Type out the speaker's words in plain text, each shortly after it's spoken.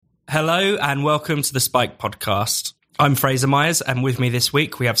Hello and welcome to the Spike podcast. I'm Fraser Myers, and with me this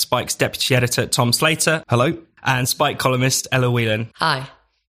week we have Spike's deputy editor Tom Slater. Hello. And Spike columnist Ella Whelan. Hi.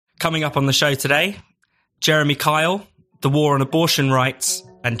 Coming up on the show today, Jeremy Kyle, the war on abortion rights,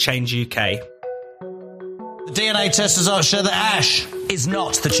 and Change UK. The DNA test results show that Ash is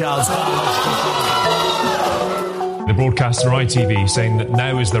not the child's biological father. The broadcaster ITV saying that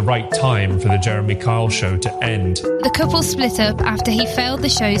now is the right time for the Jeremy Kyle show to end. The couple split up after he failed the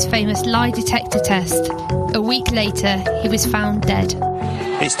show's famous lie detector test. A week later, he was found dead.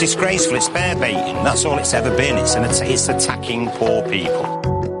 It's disgraceful, it's bear baiting, that's all it's ever been. It's attacking poor people.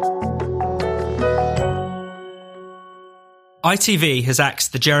 ITV has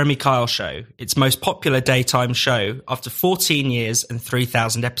axed the Jeremy Kyle show, its most popular daytime show, after 14 years and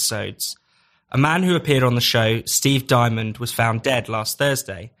 3,000 episodes. A man who appeared on the show, Steve Diamond, was found dead last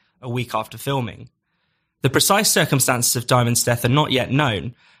Thursday, a week after filming. The precise circumstances of Diamond's death are not yet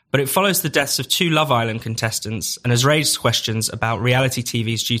known, but it follows the deaths of 2 Love Island contestants and has raised questions about reality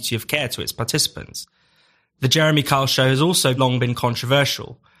TV's duty of care to its participants. The Jeremy Kyle show has also long been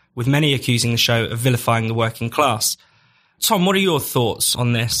controversial, with many accusing the show of vilifying the working class. Tom, what are your thoughts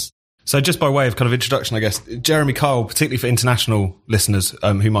on this? So just by way of kind of introduction, I guess, Jeremy Kyle, particularly for international listeners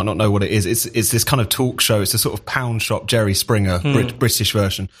who might not know what it is, it's this kind of talk show. It's a sort of pound shop Jerry Springer, British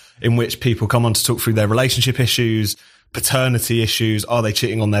version, in which people come on to talk through their relationship issues, paternity issues. Are they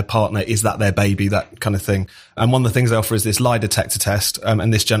cheating on their partner? Is that their baby? That kind of thing. And one of the things they offer is this lie detector test.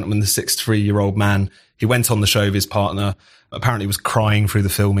 And this gentleman, the 63-year-old man, he went on the show with his partner, apparently was crying through the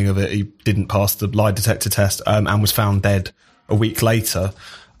filming of it. He didn't pass the lie detector test and was found dead a week later.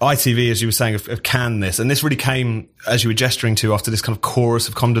 ITV, as you were saying, have canned this. And this really came, as you were gesturing to, after this kind of chorus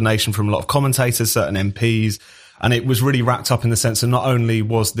of condemnation from a lot of commentators, certain MPs. And it was really wrapped up in the sense that not only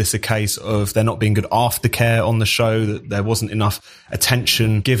was this a case of there not being good aftercare on the show, that there wasn't enough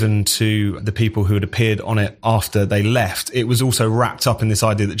attention given to the people who had appeared on it after they left, it was also wrapped up in this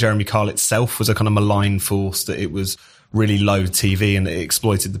idea that Jeremy Kyle itself was a kind of malign force, that it was really low TV and it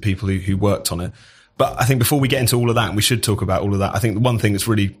exploited the people who worked on it. But I think before we get into all of that, and we should talk about all of that, I think the one thing that's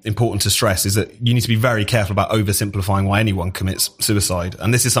really important to stress is that you need to be very careful about oversimplifying why anyone commits suicide.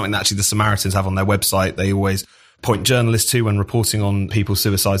 And this is something that actually the Samaritans have on their website. They always point journalists to when reporting on people's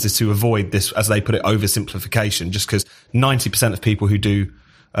suicides, is to avoid this, as they put it, oversimplification, just because 90% of people who do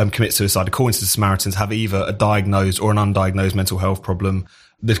commit suicide, according to the Samaritans, have either a diagnosed or an undiagnosed mental health problem.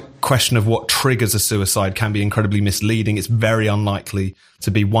 The question of what triggers a suicide can be incredibly misleading. It's very unlikely to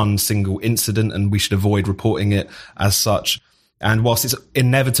be one single incident, and we should avoid reporting it as such. And whilst it's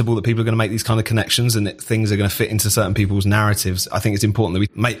inevitable that people are going to make these kind of connections and that things are going to fit into certain people's narratives, I think it's important that we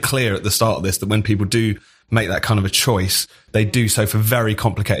make clear at the start of this that when people do make that kind of a choice, they do so for very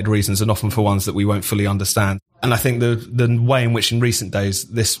complicated reasons and often for ones that we won't fully understand. And I think the way in which in recent days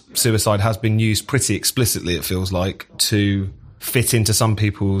this suicide has been used pretty explicitly, it feels like, to fit into some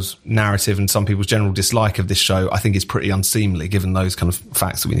people's narrative and some people's general dislike of this show, I think is pretty unseemly, given those kind of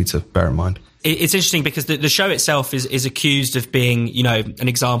facts that we need to bear in mind. It's interesting because the show itself is accused of being, you know, an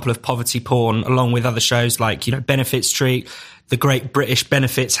example of poverty porn, along with other shows like, you know, Benefit Street, the Great British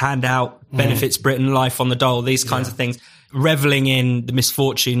Benefits Handout, Benefits Britain, Life on the Dole, these kinds of things, reveling in the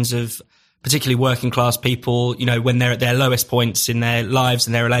misfortunes of particularly working class people, you know, when they're at their lowest points in their lives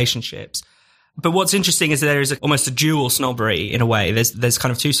and their relationships. But what's interesting is that there is almost a dual snobbery in a way. There's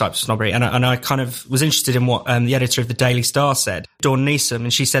kind of 2 types of snobbery. And I kind of was interested in what the editor of the Daily Star said, Dawn Neeson,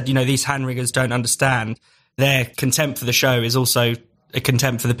 and she said, you know, these hand-wringers don't understand. Their contempt for the show is also a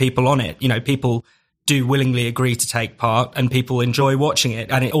contempt for the people on it. You know, people do willingly agree to take part and people enjoy watching it.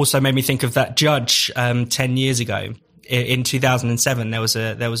 And it also made me think of that judge 10 years ago. In 2007, there was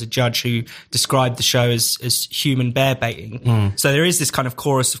a judge who described the show as human bear baiting. So there is this kind of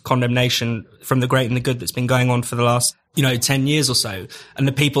chorus of condemnation from the great and the good that's been going on for the last, 10 years or so. And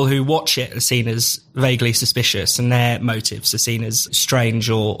the people who watch it are seen as vaguely suspicious, and their motives are seen as strange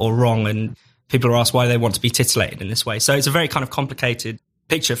or wrong. And people are asked why they want to be titillated in this way. So it's a very kind of complicated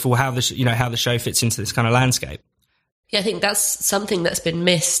picture for how the show fits into this kind of landscape. Yeah, I think that's something that's been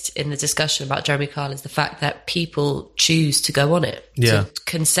missed in the discussion about Jeremy Kyle, is the fact that people choose to go on it, to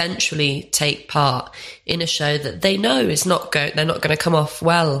consensually take part in a show that they know is they're not going to come off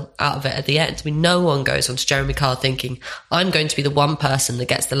well out of it at the end. I mean, no one goes onto Jeremy Kyle thinking, I'm going to be the one person that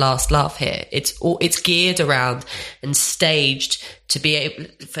gets the last laugh here. It's geared around and staged to be able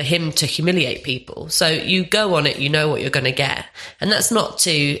for him to humiliate people. So you go on it, you know what you're going to get. And that's not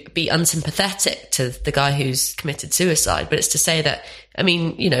to be unsympathetic to the guy who's committed suicide, but it's to say that, I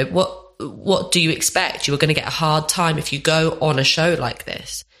mean, what do you expect? You are going to get a hard time if you go on a show like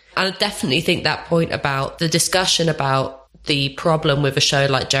this. And I definitely think that point about the discussion about the problem with a show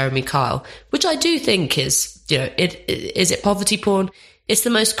like Jeremy Kyle, which I do think is, is it poverty porn? It's the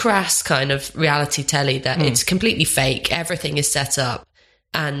most crass kind of reality telly that it's completely fake. Everything is set up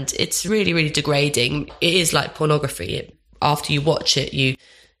and it's really, really degrading. It is like pornography. After you watch it, you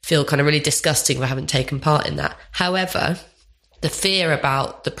feel kind of really disgusting for having taken part in that. However, the fear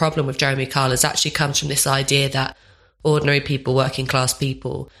about the problem with Jeremy Kyle has actually comes from this idea that ordinary people, working class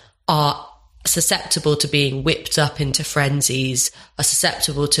people, are susceptible to being whipped up into frenzies, are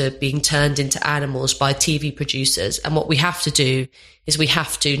susceptible to being turned into animals by TV producers. And what we have to do is we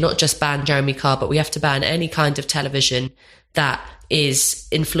have to not just ban Jeremy Kyle, but we have to ban any kind of television that is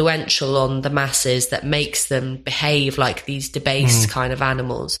influential on the masses, that makes them behave like these debased kind of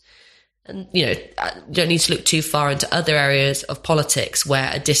animals. And, you don't need to look too far into other areas of politics where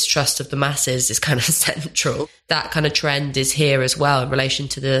a distrust of the masses is kind of central. That kind of trend is here as well in relation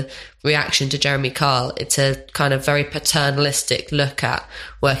to the reaction to Jeremy Kyle. It's a kind of very paternalistic look at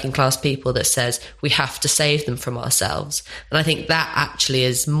working class people that says we have to save them from ourselves. And I think that actually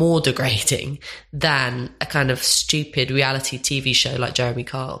is more degrading than a kind of stupid reality TV show like Jeremy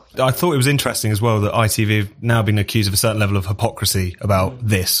Kyle. I thought it was interesting as well that ITV have now been accused of a certain level of hypocrisy about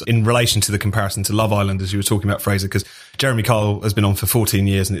this in relation to the comparison to Love Island, as you were talking about, Fraser, because Jeremy Kyle has been on for 14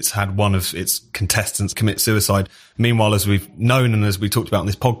 years and it's had one of its contestants commit suicide. Meanwhile, as we've known and as we talked about on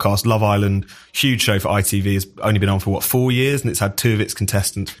this podcast, Love Island, huge show for ITV, has only been on for 4 years, and it's had two of its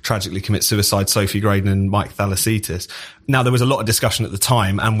contestants tragically commit suicide, Sophie Graydon and Mike Thalasitis. Now, there was a lot of discussion at the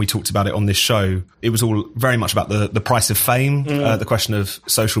time, and we talked about it on this show. It was all very much about the price of fame, the question of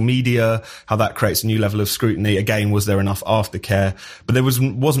social media, how that creates a new level of scrutiny. Again, was there enough aftercare? But there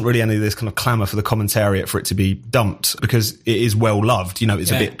wasn't really any of this kind of clamour for the commentariat for it to be dumped, because it is well loved.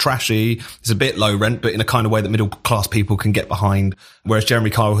 It's a bit trashy, it's a bit low rent, but in a kind of way that middle class people can get behind. Whereas Jeremy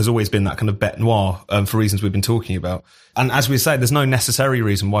Kyle has always been that kind of bête noire, for reasons we've been talking about. And as we say, there's no necessary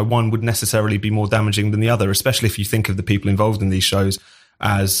reason why one would necessarily be more damaging than the other, especially if you think of the people involved in these shows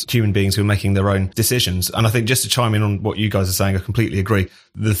as human beings who are making their own decisions. And I think, just to chime in on what you guys are saying, I completely agree.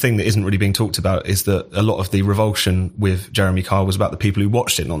 The thing that isn't really being talked about is that a lot of the revulsion with Jeremy Kyle was about the people who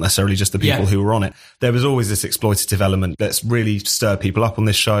watched it, not necessarily just the people who were on it. There was always this exploitative element that's really stirred people up on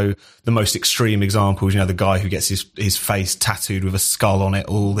this show. The most extreme examples, the guy who gets his face tattooed with a skull on it,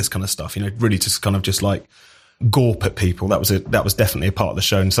 all this kind of stuff, really just kind of just like gorp at people. That was definitely a part of the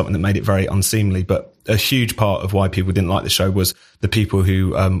show and something that made it very unseemly. But a huge part of why people didn't like the show was the people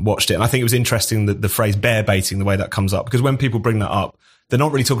who watched it. And I think it was interesting that the phrase bear baiting, the way that comes up, because when people bring that up, they're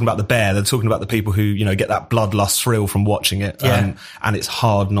not really talking about the bear. They're talking about the people who, get that bloodlust thrill from watching it. And it's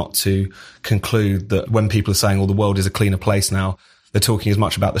hard not to conclude that when people are saying, the world is a cleaner place now, they're talking as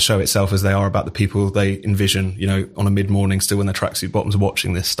much about the show itself as they are about the people they envision, on a mid-morning still in their tracksuit bottoms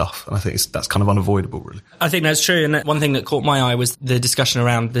watching this stuff. And I think that's kind of unavoidable, really. I think that's true. And one thing that caught my eye was the discussion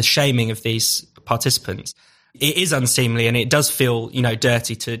around the shaming of these participants. It is unseemly, and it does feel,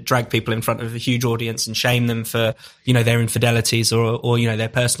 dirty to drag people in front of a huge audience and shame them for, their infidelities or their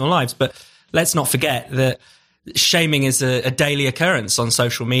personal lives. But let's not forget that shaming is a daily occurrence on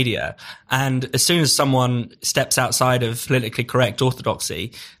social media. And as soon as someone steps outside of politically correct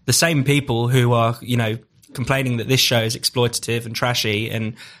orthodoxy, the same people who are, complaining that this show is exploitative and trashy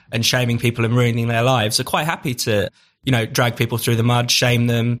and shaming people and ruining their lives are quite happy to, drag people through the mud, shame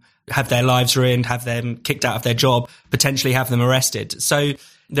them, have their lives ruined, have them kicked out of their job, potentially have them arrested. So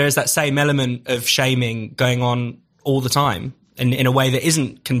there's that same element of shaming going on all the time in a way that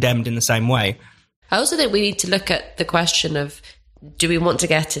isn't condemned in the same way. I also think we need to look at the question of, do we want to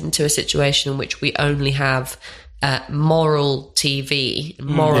get into a situation in which we only have moral TV,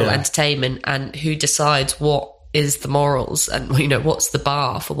 moral entertainment, and who decides what is the morals and, what's the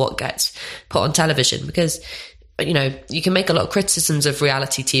bar for what gets put on television? Because, you can make a lot of criticisms of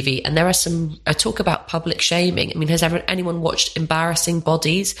reality TV, and there are I talk about public shaming. I mean, has anyone watched Embarrassing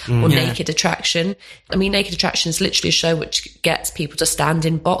Bodies or Naked Attraction? I mean, Naked Attraction is literally a show which gets people to stand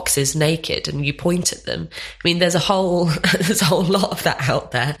in boxes naked and you point at them. I mean, there's a whole lot of that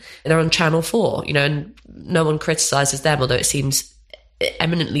out there. They're on Channel 4, and no one criticises them, although it seems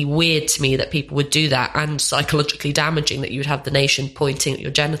eminently weird to me that people would do that, and psychologically damaging that you would have the nation pointing at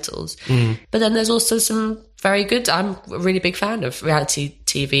your genitals. But then there's also some very good, I'm a really big fan of reality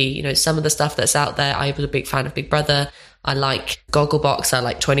TV. Some of the stuff that's out there. I was a big fan of Big Brother. I like Gogglebox. I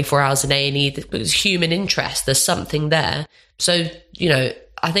like 24 Hours in A&E. There's human interest. There's something there. So,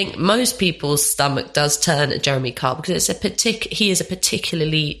 I think most people's stomach does turn at Jeremy Kyle because he is a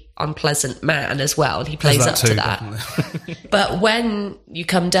particularly unpleasant man as well, and he plays up to that. But when you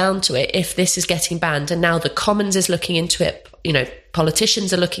come down to it, if this is getting banned and now the Commons is looking into it, you know,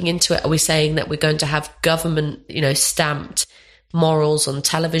 politicians are looking into it, are we saying that we're going to have government, you know, stamped morals on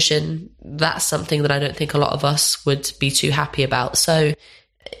television? That's something that I don't think a lot of us would be too happy about. So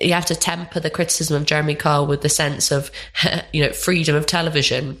you have to temper the criticism of Jeremy Kyle with the sense of, you know, freedom of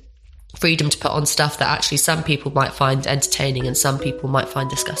television, freedom to put on stuff that actually some people might find entertaining and some people might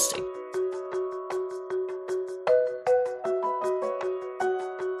find disgusting.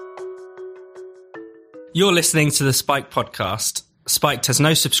 You're listening to the Spiked podcast. Spiked has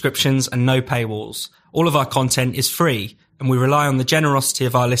no subscriptions and no paywalls. All of our content is free, and we rely on the generosity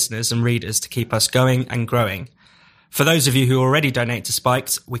of our listeners and readers to keep us going and growing. For those of you who already donate to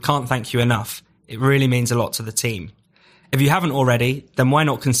Spiked, we can't thank you enough. It really means a lot to the team. If you haven't already, then why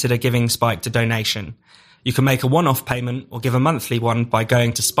not consider giving Spiked a donation? You can make a one-off payment or give a monthly one by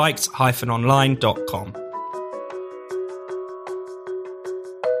going to spiked-online.com.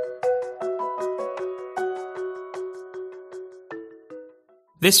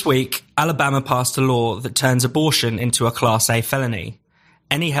 This week, Alabama passed a law that turns abortion into a Class A felony.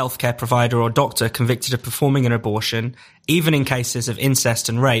 Any healthcare provider or doctor convicted of performing an abortion, even in cases of incest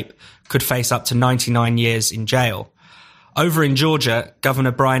and rape, could face up to 99 years in jail. Over in Georgia,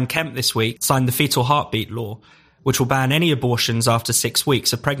 Governor Brian Kemp this week signed the fetal heartbeat law, which will ban any abortions after 6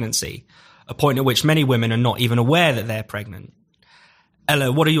 weeks of pregnancy, a point at which many women are not even aware that they're pregnant.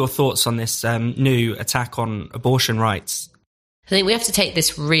 Ella, what are your thoughts on this new attack on abortion rights? I think we have to take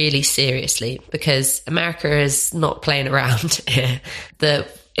this really seriously because America is not playing around here. The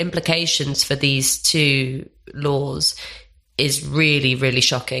implications for these two laws is really, really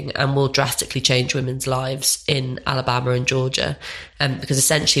shocking and will drastically change women's lives in Alabama and Georgia. Because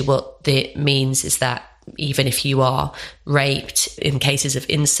essentially what it means is that even if you are raped in cases of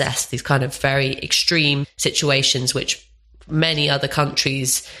incest, these kind of very extreme situations, which many other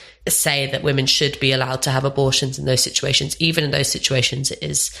countries say that women should be allowed to have abortions in those situations. Even in those situations, it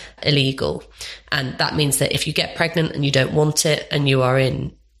is illegal. And that means that if you get pregnant and you don't want it and you are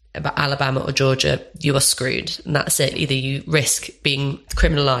in Alabama or Georgia, you are screwed. And that's it. Either you risk being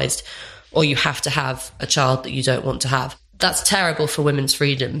criminalized or you have to have a child that you don't want to have. That's terrible for women's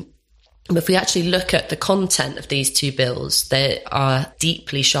freedom. But if we actually look at the content of these two bills, they are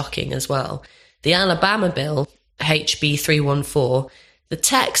deeply shocking as well. The Alabama bill, HB 314, the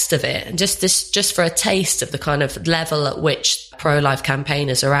text of it, and just for a taste of the kind of level at which pro-life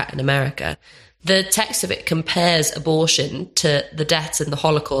campaigners are at in America, the text of it compares abortion to the deaths in the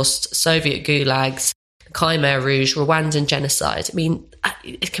Holocaust, Soviet gulags, Khmer Rouge, Rwandan genocide. I mean,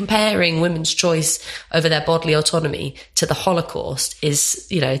 comparing women's choice over their bodily autonomy to the Holocaust is,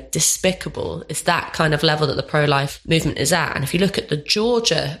 you know, despicable. It's that kind of level that the pro-life movement is at. And if you look at the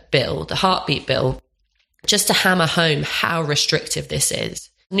Georgia bill, the heartbeat bill, just to hammer home how restrictive this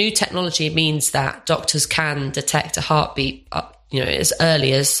is, new technology means that doctors can detect a heartbeat, you know, as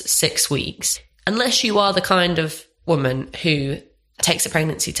early as 6 weeks. Unless you are the kind of woman who takes a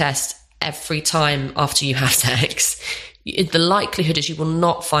pregnancy test every time after you have sex, the likelihood is you will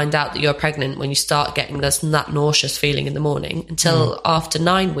not find out that you're pregnant when you start getting that nauseous feeling in the morning until after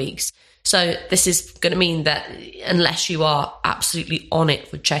 9 weeks. So this is going to mean that unless you are absolutely on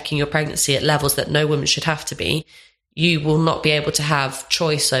it with checking your pregnancy at levels that no woman should have to be, you will not be able to have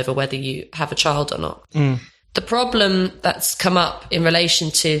choice over whether you have a child or not. The problem that's come up in relation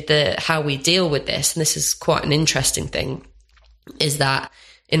to how we deal with this, and this is quite an interesting thing, is that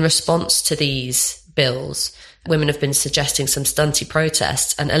in response to these bills, women have been suggesting some stunty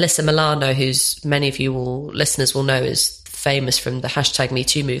protests. And Alyssa Milano, who's many of you listeners will know is famous from the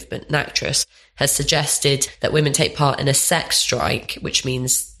 #MeToo movement, an actress, has suggested that women take part in a sex strike, which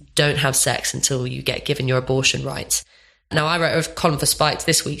means don't have sex until you get given your abortion rights. Now, I wrote a column for Spiked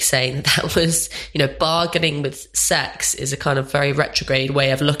this week saying that was, you know, bargaining with sex is a kind of very retrograde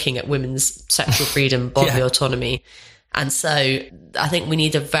way of looking at women's sexual freedom, bodily autonomy. And so I think we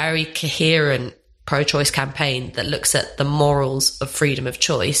need a very coherent pro-choice campaign that looks at the morals of freedom of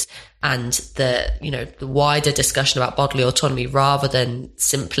choice and the wider discussion about bodily autonomy rather than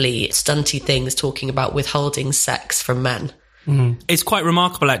simply stunty things talking about withholding sex from men. It's quite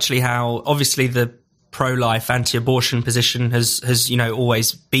remarkable actually how obviously the pro-life anti-abortion position has you know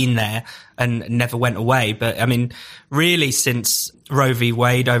always been there and never went away, but I mean really since Roe v.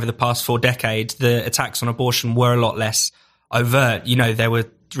 Wade over the past 4 decades, the attacks on abortion were a lot less overt. You know, there were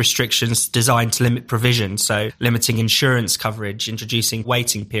restrictions designed to limit provision, so limiting insurance coverage, introducing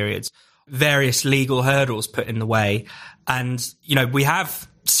waiting periods, various legal hurdles put in the way. And, you know, we have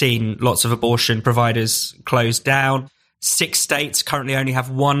seen lots of abortion providers close down. 6 states currently only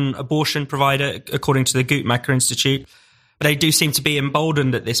have 1 abortion provider, according to the Guttmacher Institute. But they do seem to be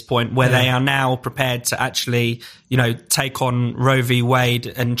emboldened at this point where they are now prepared to actually, take on Roe v. Wade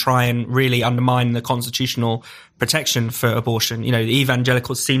and try and really undermine the constitutional protection for abortion. The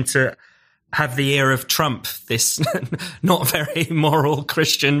evangelicals seem to have the ear of Trump, this not very moral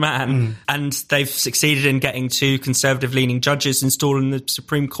Christian man. And they've succeeded in getting 2 conservative-leaning judges installed in the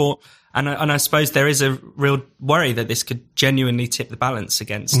Supreme Court. And I suppose there is a real worry that this could genuinely tip the balance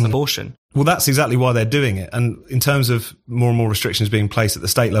against abortion. Well, that's exactly why they're doing it. And in terms of more and more restrictions being placed at the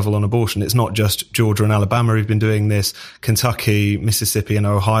state level on abortion, it's not just Georgia and Alabama who've been doing this. Kentucky, Mississippi and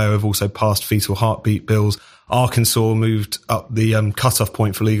Ohio have also passed fetal heartbeat bills. Arkansas moved up the cutoff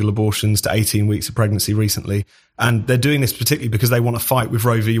point for legal abortions to 18 weeks of pregnancy recently. And they're doing this particularly because they want to fight with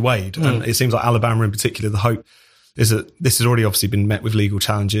Roe v. Wade. And it seems like Alabama in particular, the hope is that this has already obviously been met with legal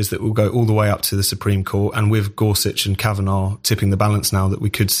challenges that will go all the way up to the Supreme Court. And with Gorsuch and Kavanaugh tipping the balance now, that we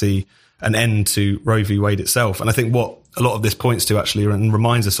could see an end to Roe v. Wade itself. And I think what a lot of this points to actually and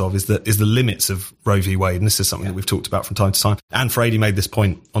reminds us of is the limits of Roe v. Wade. And this is something that we've talked about from time to time. Anne Frady made this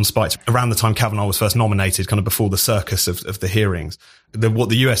point on Spiked around the time Kavanaugh was first nominated, kind of before the circus of the hearings. What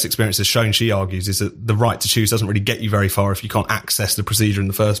the US experience has shown, she argues, is that the right to choose doesn't really get you very far if you can't access the procedure in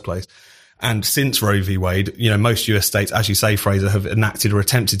the first place. And since Roe v. Wade, most US states, as you say, Fraser, have enacted or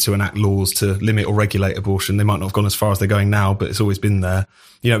attempted to enact laws to limit or regulate abortion. They might not have gone as far as they're going now, but it's always been there.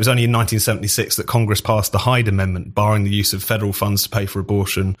 It was only in 1976 that Congress passed the Hyde Amendment, barring the use of federal funds to pay for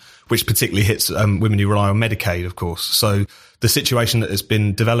abortion, which particularly hits women who rely on Medicaid, of course. So the situation that has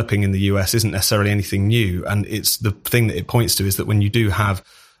been developing in the US isn't necessarily anything new. And it's the thing that it points to is that when you do have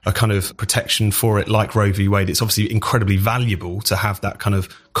a kind of protection for it like Roe v. Wade, it's obviously incredibly valuable to have that kind of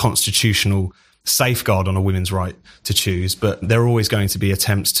constitutional safeguard on a woman's right to choose. But there are always going to be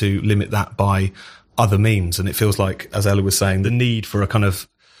attempts to limit that by other means. And it feels like, as Ella was saying, the need for a kind of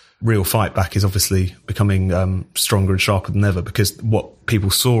real fight back is obviously becoming stronger and sharper than ever, because what people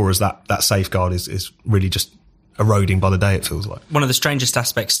saw as that safeguard is really just eroding by the day, it feels like. One of the strangest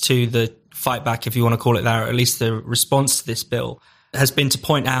aspects to the fight back, if you want to call it that, or at least the response to this bill, has been to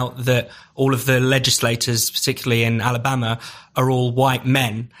point out that all of the legislators, particularly in Alabama, are all white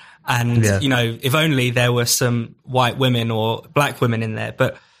men. And, if only there were some white women or black women in there.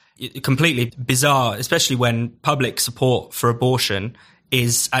 But completely bizarre, especially when public support for abortion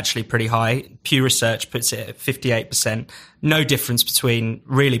is actually pretty high. Pew Research puts it at 58%. No difference between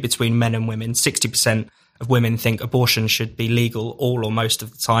men and women. 60% of women think abortion should be legal all or most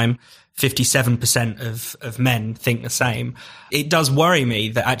of the time. 57% of men think the same. It does worry me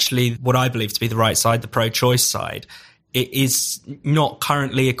that actually what I believe to be the right side, the pro-choice side, it is not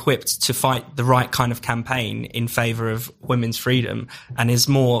currently equipped to fight the right kind of campaign in favour of women's freedom, and is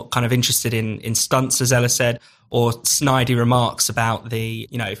more kind of interested in stunts, as Ella said, or snidey remarks about the,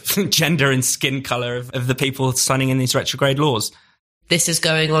 gender and skin colour of the people signing in these retrograde laws. This is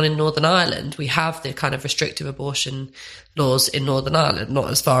going on in Northern Ireland. We have the kind of restrictive abortion laws in Northern Ireland, not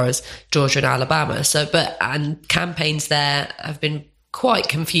as far as Georgia and Alabama. And campaigns there have been quite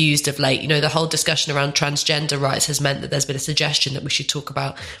confused of late. The whole discussion around transgender rights has meant that there's been a suggestion that we should talk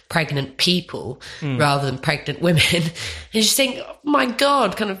about pregnant people rather than pregnant women. And you just think, oh my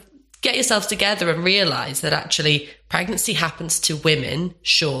God, kind of get yourselves together and realise that actually pregnancy happens to women,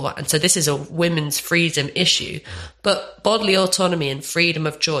 sure, and so this is a women's freedom issue, but bodily autonomy and freedom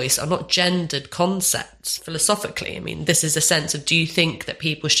of choice are not gendered concepts philosophically. I mean, this is a sense of, do you think that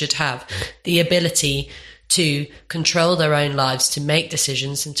people should have the ability to control their own lives, to make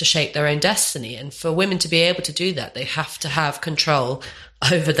decisions and to shape their own destiny? And for women to be able to do that, they have to have control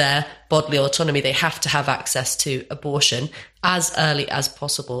over their bodily autonomy. They have to have access to abortion as early as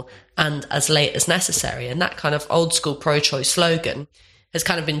possible and as late as necessary. And that kind of old school pro-choice slogan has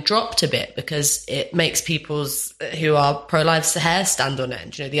kind of been dropped a bit because it makes people's who are pro-life's hair stand on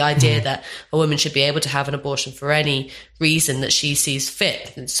end. The idea that a woman should be able to have an abortion for any reason that she sees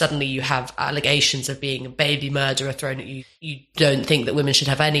fit, and suddenly you have allegations of being a baby murderer thrown at you. You don't think that women should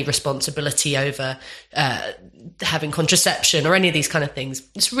have any responsibility over having contraception or any of these kind of things.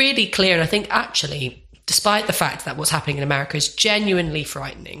 It's really clear. And I think actually, despite the fact that what's happening in America is genuinely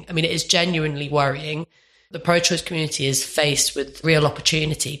frightening, I mean, it is genuinely worrying, the pro-choice community is faced with real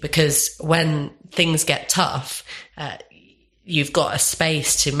opportunity, because when things get tough, you've got a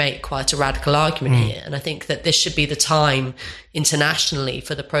space to make quite a radical argument here. And I think that this should be the time internationally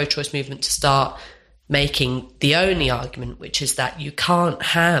for the pro-choice movement to start making the only argument, which is that you can't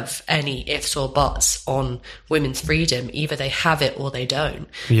have any ifs or buts on women's freedom. Either they have it or they don't.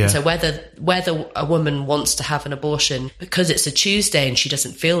 Yeah. So whether a woman wants to have an abortion because it's a Tuesday and she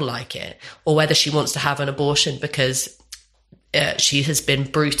doesn't feel like it, or whether she wants to have an abortion because she has been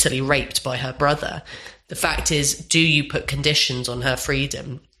brutally raped by her brother, the fact is, do you put conditions on her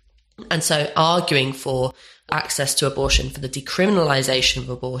freedom? And so arguing for access to abortion, for the decriminalisation of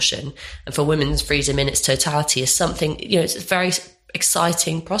abortion, and for women's freedom in its totality is something, it's a very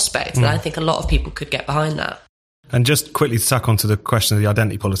exciting prospect. And I think a lot of people could get behind that. And just quickly to tack on to the question of the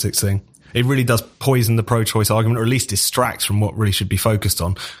identity politics thing, it really does poison the pro-choice argument, or at least distracts from what really should be focused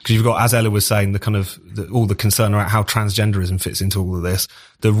on. Because you've got, as Ella was saying, all the concern about how transgenderism fits into all of this.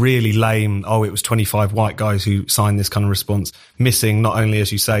 The really lame, it was 25 white guys who signed this kind of response, missing not only,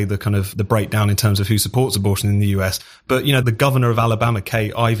 as you say, the breakdown in terms of who supports abortion in the US, but, the governor of Alabama,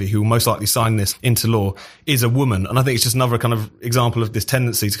 Kay Ivey, who will most likely sign this into law, is a woman. And I think it's just another kind of example of this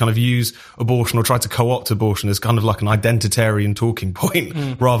tendency to kind of use abortion or try to co-opt abortion as kind of like an identitarian talking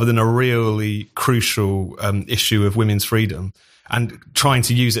point rather than a really crucial issue of women's freedom. And trying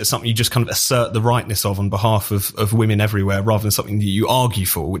to use it as something you just kind of assert the rightness of on behalf of women everywhere, rather than something that you argue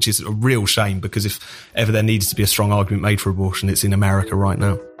for, which is a real shame, because if ever there needs to be a strong argument made for abortion, it's in America right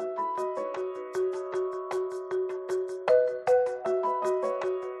now.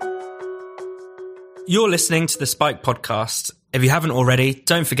 You're listening to the Spike Podcast. If you haven't already,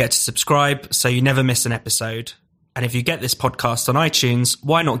 don't forget to subscribe so you never miss an episode. And if you get this podcast on iTunes,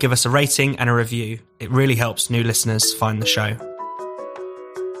 why not give us a rating and a review? It really helps new listeners find the show.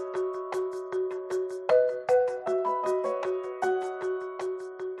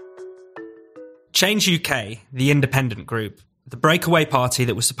 Change UK, the independent group, the breakaway party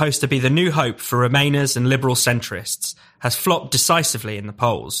that was supposed to be the new hope for Remainers and liberal centrists, has flopped decisively in the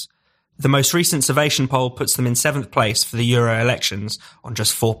polls. The most recent Survation poll puts them in 7th place for the Euro elections on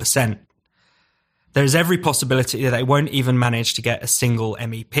just 4%. There is every possibility that they won't even manage to get a single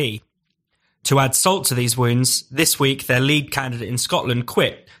MEP. To add salt to these wounds, this week their lead candidate in Scotland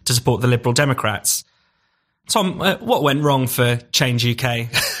quit to support the Liberal Democrats. Tom, what went wrong for Change UK?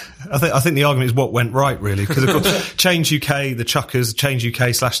 I think the argument is what went right, really, because of course Change UK, the Chuckers, Change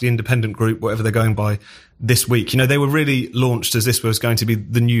UK / the independent group, whatever they're going by this week, they were really launched as this was going to be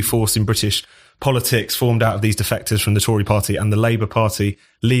the new force in British politics, formed out of these defectors from the Tory party and the Labour Party,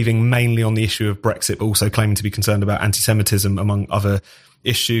 leaving mainly on the issue of Brexit, but also claiming to be concerned about anti-Semitism, among other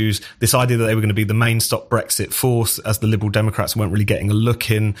issues. This idea that they were going to be the main stop Brexit force, as the Liberal Democrats weren't really getting a look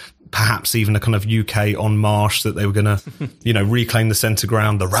in, perhaps even a kind of UK en marche, that they were going to, reclaim the centre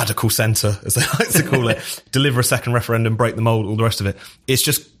ground, the radical centre, as they like to call it, deliver a second referendum, break the mould, all the rest of it. It's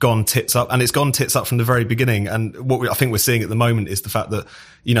just gone tits up, and it's gone tits up from the very beginning. And what I think we're seeing at the moment is the fact that,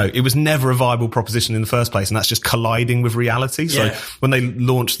 it was never a viable proposition in the first place, and that's just colliding with reality. So when they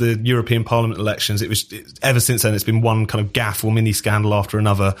launched the European Parliament elections, ever since then, it's been one kind of gaffe or mini scandal after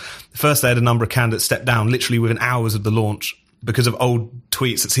another. First, they had a number of candidates step down literally within hours of the launch because of old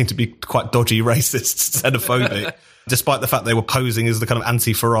tweets that seemed to be quite dodgy, racist, xenophobic, despite the fact they were posing as the kind of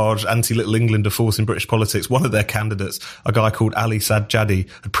anti-Farage, anti-Little Englander force in British politics. One of their candidates, a guy called Ali Sajjadi,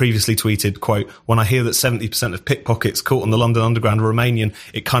 had previously tweeted, quote, "When I hear that 70% of pickpockets caught on the London Underground are Romanian,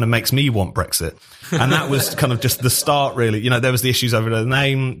 it kind of makes me want Brexit." And that was kind of just the start, really. There was the issues over their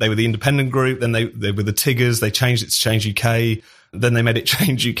name. They were the independent group. Then they were the Tiggers. They changed it to Change UK. Then they made it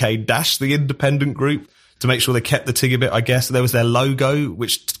Change UK - the independent group, to make sure they kept the Tigger bit, I guess. There was their logo,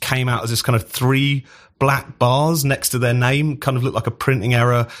 which came out as this kind of 3 black bars next to their name, kind of looked like a printing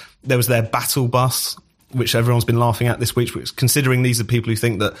error. There was their battle bus, which everyone's been laughing at this week, which, considering these are people who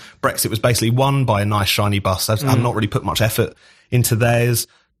think that Brexit was basically won by a nice shiny bus, have not really put much effort into theirs.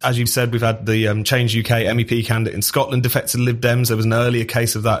 As you've said, we've had the Change UK MEP candidate in Scotland defected to Lib Dems. There was an earlier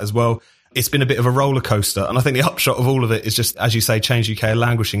case of that as well. It's been a bit of a roller coaster. And I think the upshot of all of it is just, as you say, Change UK are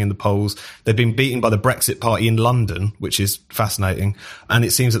languishing in the polls. They've been beaten by the Brexit Party in London, which is fascinating. And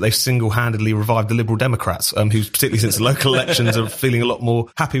it seems that they've single-handedly revived the Liberal Democrats, who, particularly since the local elections, are feeling a lot more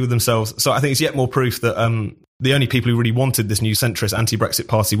happy with themselves. So I think it's yet more proof that the only people who really wanted this new centrist anti-Brexit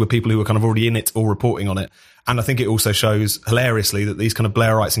party were people who were kind of already in it or reporting on it. And I think it also shows, hilariously, that these kind of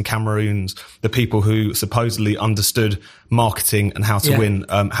Blairites and Cameroons, the people who supposedly understood marketing and how to win,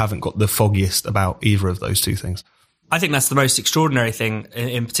 haven't got the foggiest about either of those two things. I think that's the most extraordinary thing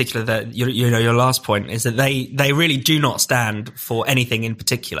in particular, that your last point is that they really do not stand for anything in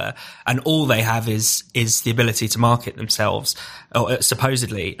particular, and all they have is the ability to market themselves,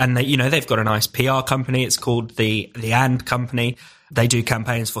 supposedly. And they've got a nice PR company. It's called the And Company. They do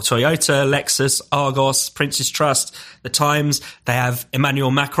campaigns for Toyota, Lexus, Argos, Prince's Trust, The Times. They have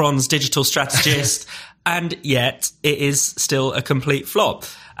Emmanuel Macron's digital strategist, and yet it is still a complete flop.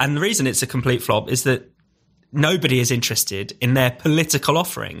 And the reason it's a complete flop is that nobody is interested in their political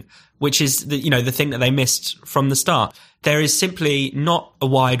offering, which is the thing that they missed from the start. There is simply not a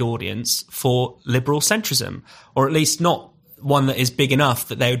wide audience for liberal centrism, or at least not one that is big enough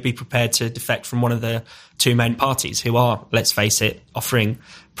that they would be prepared to defect from one of the two main parties, who are, let's face it, offering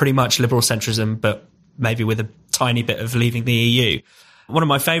pretty much liberal centrism, but maybe with a tiny bit of leaving the EU. One of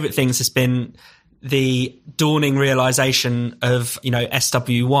my favourite things has been the dawning realization of,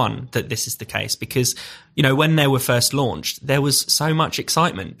 SW1, that this is the case, because, when they were first launched, there was so much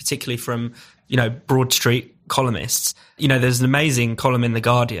excitement, particularly from, Broad Street columnists. There's an amazing column in The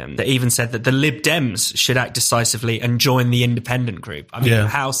Guardian that even said that the Lib Dems should act decisively and join the independent group. I mean,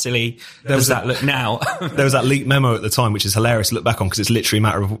 how silly does that look now? There was that leaked memo at the time, which is hilarious to look back on, because it's literally a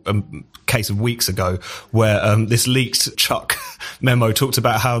matter of a case of weeks ago, where this leaked Chuck memo talked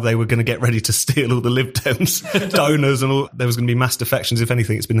about how they were going to get ready to steal all the Lib Dems donors, and all. There was going to be mass defections. If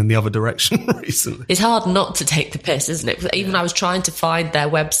anything, it's been in the other direction recently. It's hard not to take the piss, isn't it? Even I was trying to find their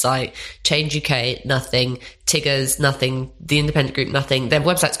website, Change UK, nothing. Tiggers, nothing. The independent group, nothing. Their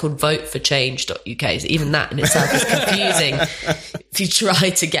website's called voteforchange.uk. So even that in itself is confusing. If you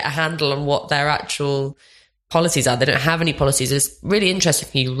try to get a handle on what their actual policies are, they don't have any policies. It's really interesting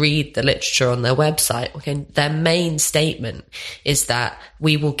if you read the literature on their website. Okay, their main statement is that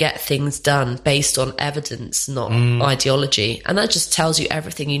we will get things done based on evidence, not ideology. And that just tells you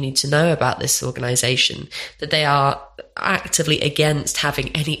everything you need to know about this organisation, that they are actively against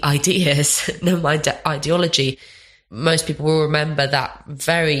having any ideas, no mind ideology. Most people will remember that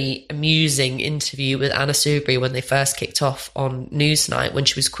very amusing interview with Anna Soubry when they first kicked off on Newsnight, when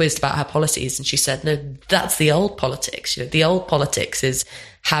she was quizzed about her policies, and she said, no, that's the old politics. The old politics is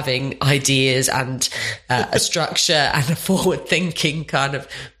having ideas and a structure and a forward-thinking kind of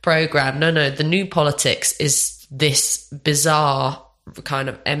program. No, the new politics is this bizarre kind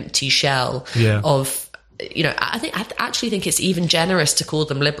of empty shell of, I actually think it's even generous to call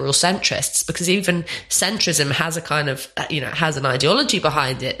them liberal centrists, because even centrism has a kind of, has an ideology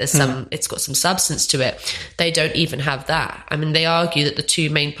behind it. There's it's got some substance to it. They don't even have that. I mean, they argue that the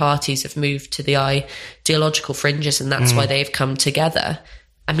two main parties have moved to the ideological fringes, and that's why they've come together.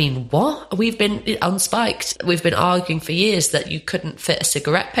 I mean, what? We've been unspiked. We've been arguing for years that you couldn't fit a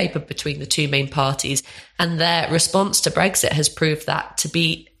cigarette paper between the two main parties, and their response to Brexit has proved that to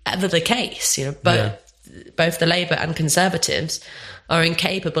be ever the case. Both the Labour and Conservatives are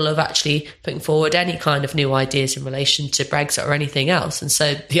incapable of actually putting forward any kind of new ideas in relation to Brexit or anything else. And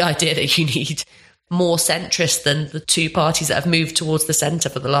so the idea that you need more centrists than the two parties that have moved towards the centre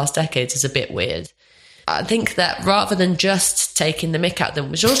for the last decades is a bit weird. I think that rather than just taking the mick at them,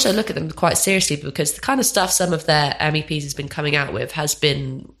 we should also look at them quite seriously, because the kind of stuff some of their MEPs has been coming out with has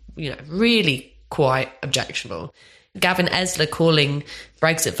been, really quite objectionable. Gavin Esler calling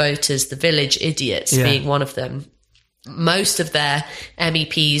Brexit voters the village idiots, being one of them. Most of their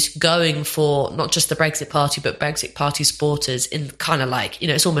MEPs going for not just the Brexit Party, but Brexit Party supporters in kind of like,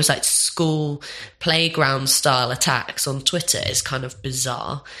 it's almost like school playground style attacks on Twitter is kind of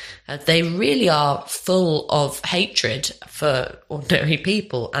bizarre. They really are full of hatred for ordinary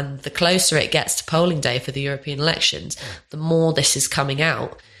people. And the closer it gets to polling day for the European elections, the more this is coming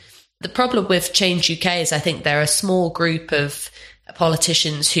out. The problem with Change UK is I think there are a small group of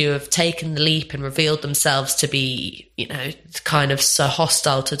politicians who have taken the leap and revealed themselves to be, kind of so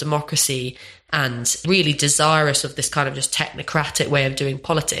hostile to democracy and really desirous of this kind of just technocratic way of doing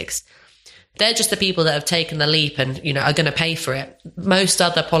politics. They're just the people that have taken the leap and, are going to pay for it. Most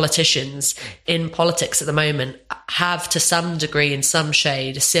other politicians in politics at the moment have, to some degree, in some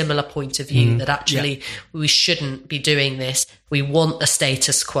shade, a similar point of view that actually we shouldn't be doing this. We want the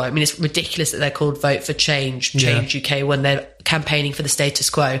status quo. I mean, it's ridiculous that they're called Vote for Change UK, when they're campaigning for the status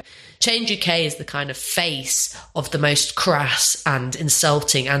quo. Change UK is the kind of face of the most crass and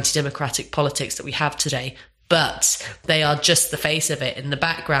insulting anti-democratic politics that we have today. But they are just the face of it. In the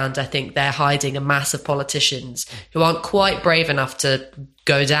background, I think they're hiding a mass of politicians who aren't quite brave enough to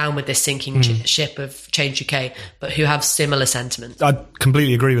go down with this sinking ship of Change UK, but who have similar sentiments. I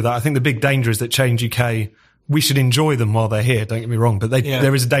completely agree with that. I think the big danger is that Change UK we should enjoy them while they're here, don't get me wrong, but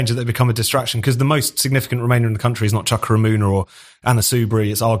there is a danger that they become a distraction, because the most significant Remainer in the country is not Chuka Umunna or Anna Soubry.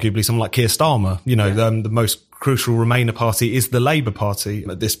 It's arguably someone like Keir Starmer. The most crucial Remainer party is the Labour Party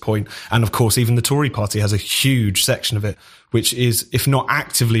at this point. And of course, even the Tory party has a huge section of it, which is, if not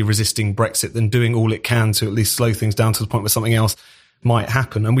actively resisting Brexit, then doing all it can to at least slow things down to the point where something else might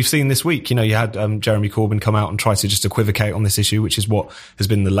happen. And we've seen this week, you had Jeremy Corbyn come out and try to just equivocate on this issue, which is what has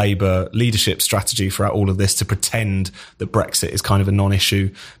been the Labour leadership strategy throughout all of this, to pretend that Brexit is kind of a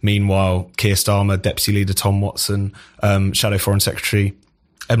non-issue. Meanwhile, Keir Starmer, Deputy Leader Tom Watson, Shadow Foreign Secretary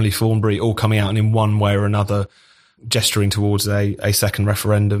Emily Thornberry, all coming out and in one way or another gesturing towards a second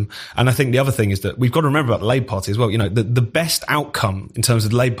referendum. And I think the other thing is that we've got to remember about the Labour Party as well. The best outcome in terms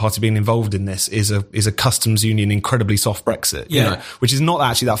of the Labour Party being involved in this is a customs union, incredibly soft Brexit, which is not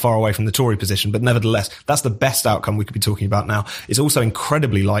actually that far away from the Tory position, but nevertheless, that's the best outcome we could be talking about now. It's also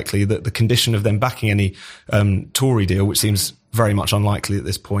incredibly likely that the condition of them backing any Tory deal, which seems very much unlikely at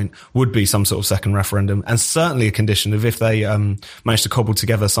this point, would be some sort of second referendum, and certainly a condition of if they manage to cobble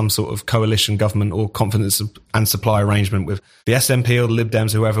together some sort of coalition government or confidence and supply arrangement with the SNP or the Lib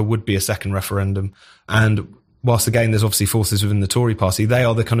Dems, whoever, would be a second referendum. And whilst again there's obviously forces within the Tory party, they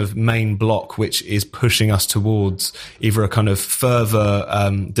are the kind of main block which is pushing us towards either a kind of further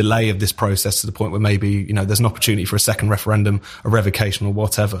delay of this process to the point where maybe there's an opportunity for a second referendum, a revocation or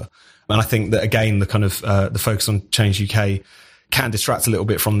whatever. And I think that, again, the kind of the focus on Change UK can distract a little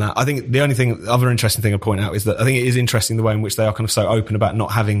bit from that. I think the other interesting thing I'd point out is that I think it is interesting the way in which they are kind of so open about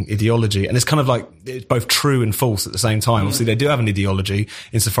not having ideology. And it's kind of like, it's both true and false at the same time. Obviously, they do have an ideology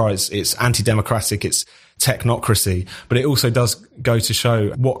insofar as it's anti-democratic, it's technocracy, but it also does go to show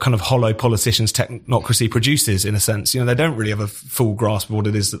what kind of hollow politicians technocracy produces, in a sense. They don't really have a full grasp of what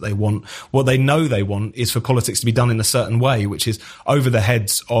it is that they want. What they know they want is for politics to be done in a certain way, which is over the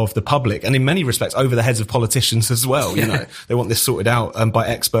heads of the public, and in many respects over the heads of politicians as well. They want this sorted out by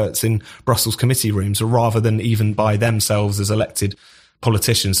experts in Brussels committee rooms, rather than even by themselves as elected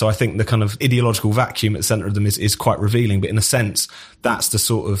politicians. So I think the kind of ideological vacuum at the centre of them is quite revealing. But in a sense, that's the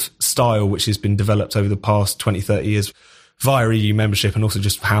sort of style which has been developed over the past 20, 30 years via EU membership, and also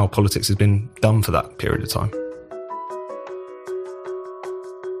just how politics has been done for that period of time.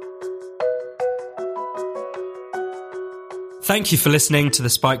 Thank you for listening to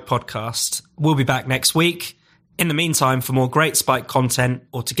the Spike podcast. We'll be back next week. In the meantime, for more great Spike content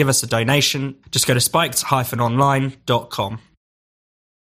or to give us a donation, just go to spiked-online.com.